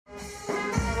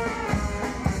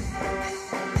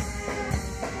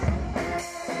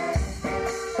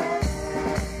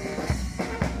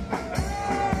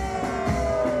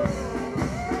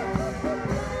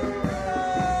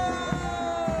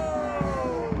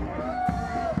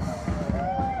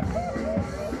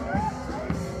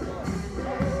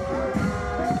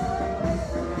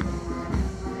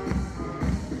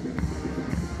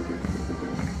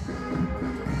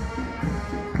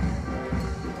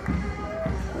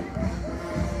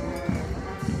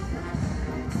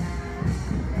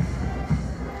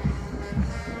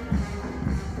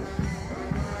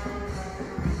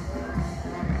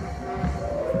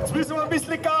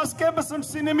bisschen Gas geben,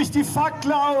 sonst sind nämlich die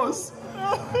Fackeln aus.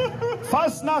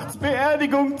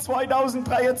 Fastnachtsbeerdigung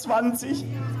 2023.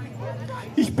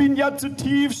 Ich bin ja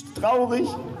zutiefst traurig.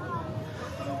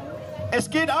 Es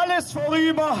geht alles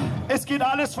vorüber, es geht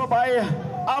alles vorbei.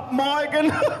 Ab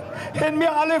morgen haben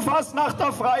wir alle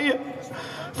Fastnachter frei.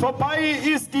 Vorbei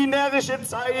ist die närrische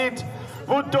Zeit,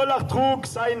 wo Durlach trug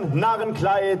sein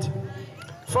Narrenkleid.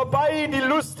 Vorbei die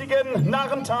lustigen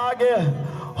Narrentage,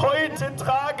 heute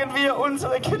tragen wir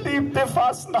unsere geliebte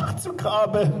Fastnacht zu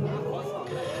Grabe.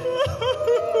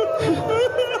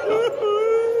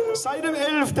 Seit dem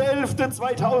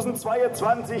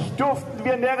 11.11.2022 durften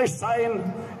wir närrisch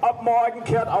sein. Ab morgen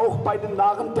kehrt auch bei den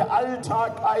Narren der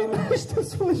Alltag ein. Ist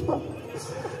das furchtbar?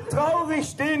 Traurig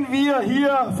stehen wir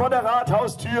hier vor der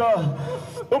Rathaustür,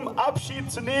 um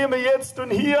Abschied zu nehmen jetzt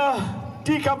und hier.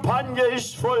 Die Kampagne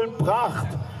ist vollbracht.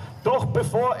 Doch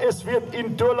bevor es wird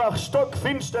in Durlach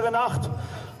stockfinstere Nacht,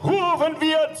 rufen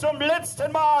wir zum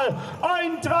letzten Mal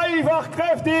ein dreifach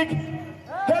kräftig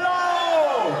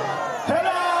Hello!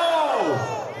 Hello!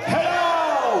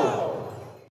 Hello!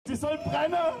 Sie soll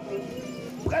brennen!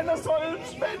 Brennen soll,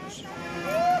 Mensch!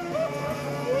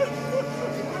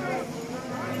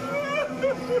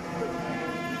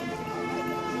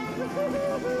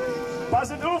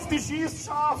 Passet auf, die schießt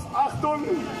scharf! Achtung!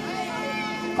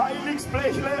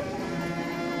 Heiligsblechle!